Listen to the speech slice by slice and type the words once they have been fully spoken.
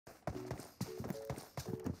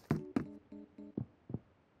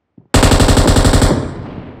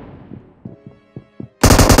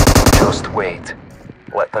Just wait.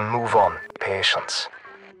 Let them move on. Patience.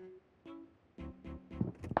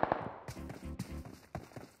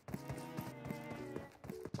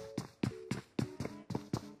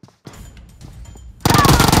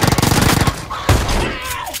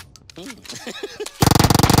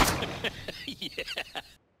 Yeah.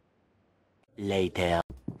 Later.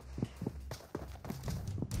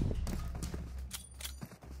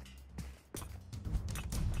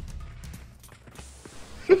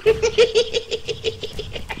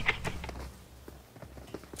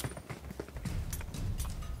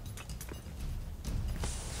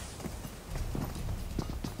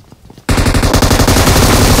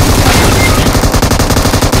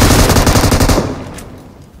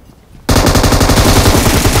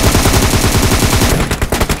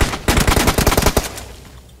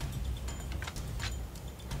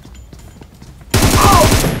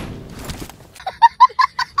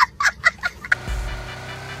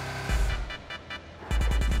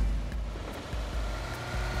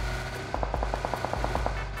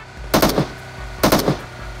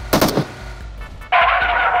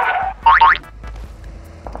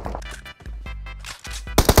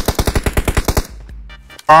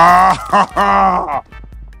 Ah ha ha!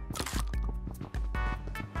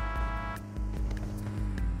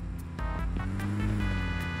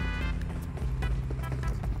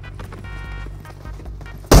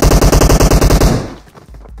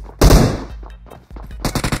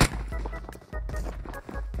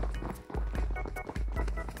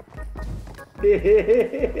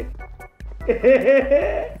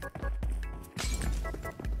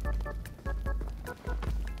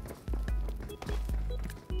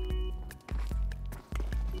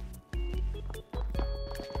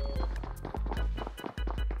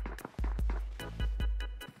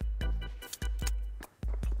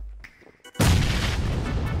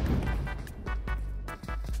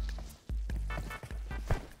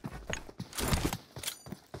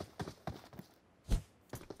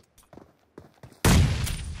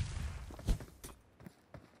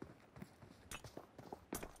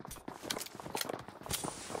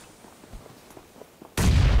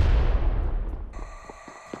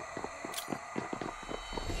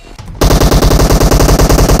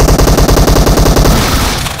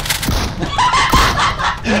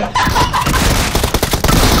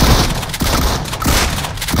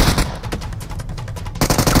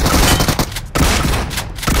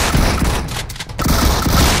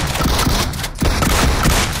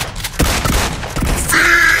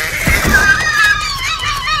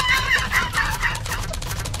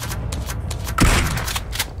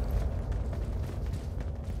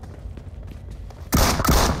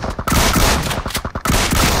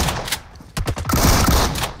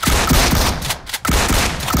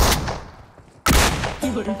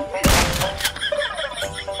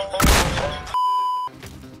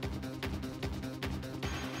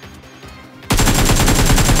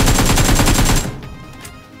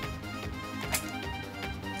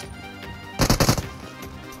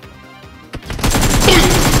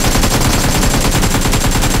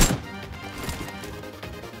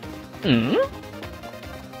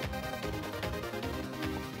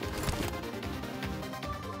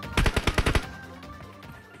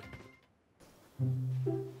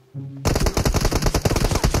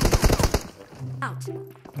 Out.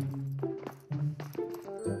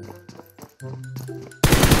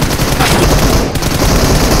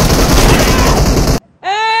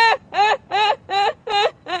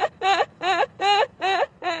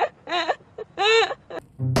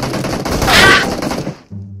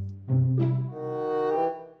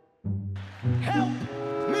 Help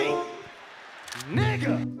me,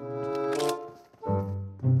 nigga!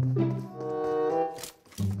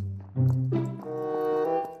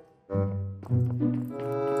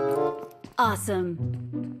 Awesome.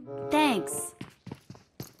 Thanks.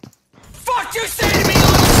 Fuck you say to me,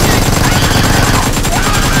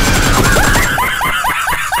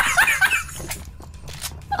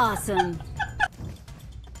 Awesome.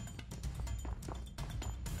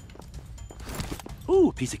 Ooh,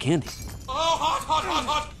 a piece of candy. Oh, hot, hot, hot,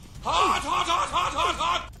 hot! Hot, hot, hot, hot,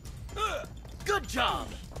 hot, hot! Good job.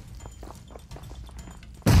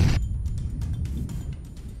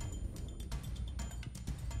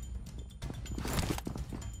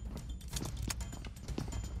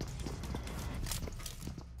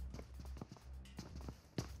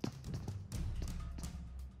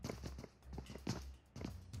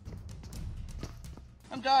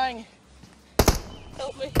 I'm dying.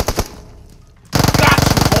 Help me.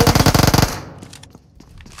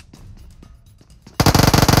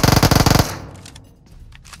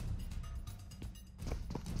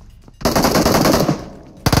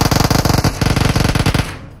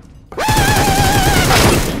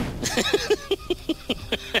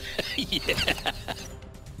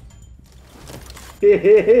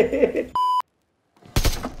 I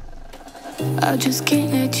just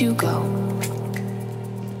can't let you go.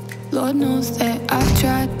 Lord knows that I've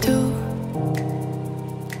tried to.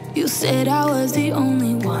 You said I was the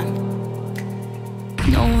only one.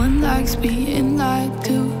 No one likes being lied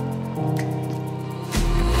to.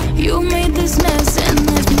 You made this mess and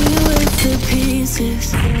left me with the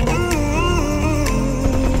pieces.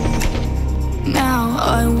 Now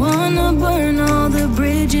I wanna burn all the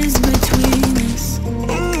bridges between us.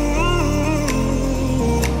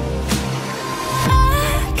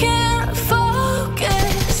 I can't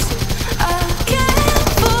focus, I can't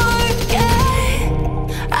forget.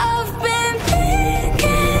 I've been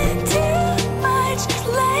thinking too much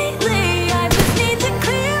lately. I just need to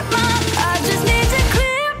clear my head. I just need to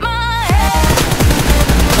clear my head.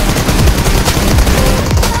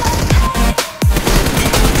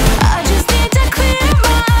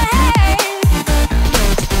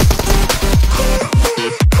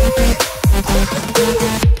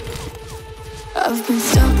 I've been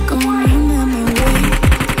stuck on your memory,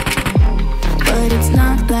 but it's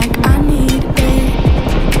not like I need it.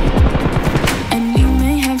 And we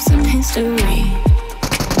may have some history,